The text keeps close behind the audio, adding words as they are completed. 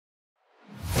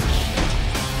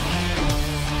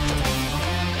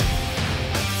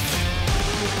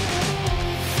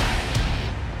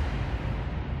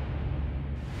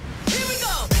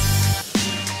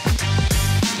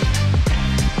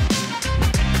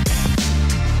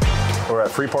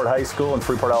Freeport High School in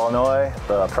Freeport, Illinois,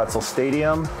 the Pretzel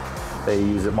Stadium. They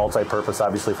use it multi-purpose,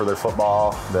 obviously, for their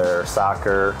football, their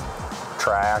soccer,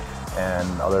 track, and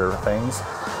other things.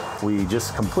 We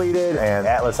just completed an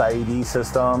AtlasIED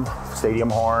system, stadium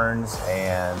horns,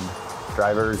 and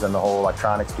drivers, and the whole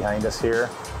electronics behind us here.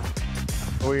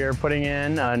 We are putting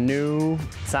in a new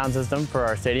sound system for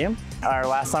our stadium. Our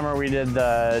last summer we did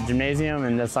the gymnasium,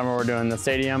 and this summer we're doing the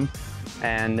stadium.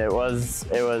 And it was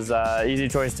an easy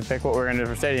choice to pick what we're going to do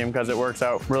for stadium because it works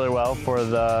out really well for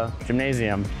the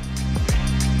gymnasium.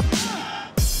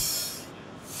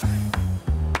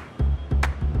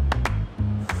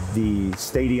 The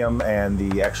stadium and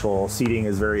the actual seating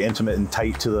is very intimate and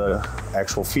tight to the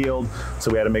actual field,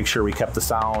 so we had to make sure we kept the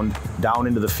sound down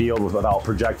into the field without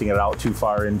projecting it out too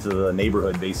far into the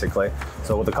neighborhood, basically.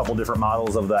 So with a couple different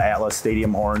models of the Atlas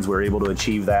stadium horns, we were able to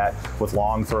achieve that with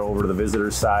long throw over to the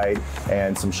visitor's side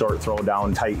and some short throw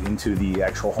down tight into the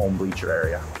actual home bleacher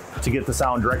area. To get the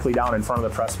sound directly down in front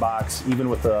of the press box, even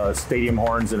with the stadium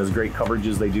horns and as great coverage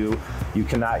as they do, you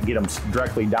cannot get them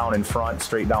directly down in front,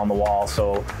 straight down the wall.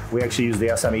 So we actually used the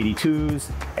SM82s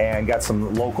and got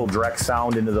some local direct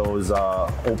sound into those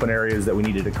open areas that we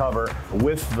needed to cover.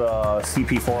 With the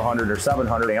CP400 or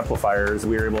 700 amplifiers,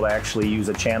 we were able to actually use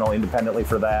a channel independently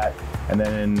for that. And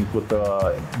then with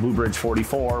the Blue Bridge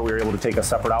 44, we were able to take a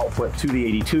separate output to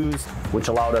the 82s, which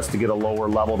allowed us to get a lower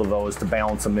level to those to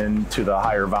balance them into the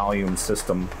higher volume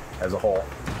system as a whole.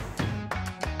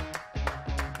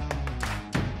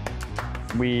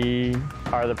 We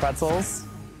are the Pretzels.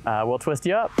 We'll twist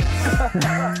you up.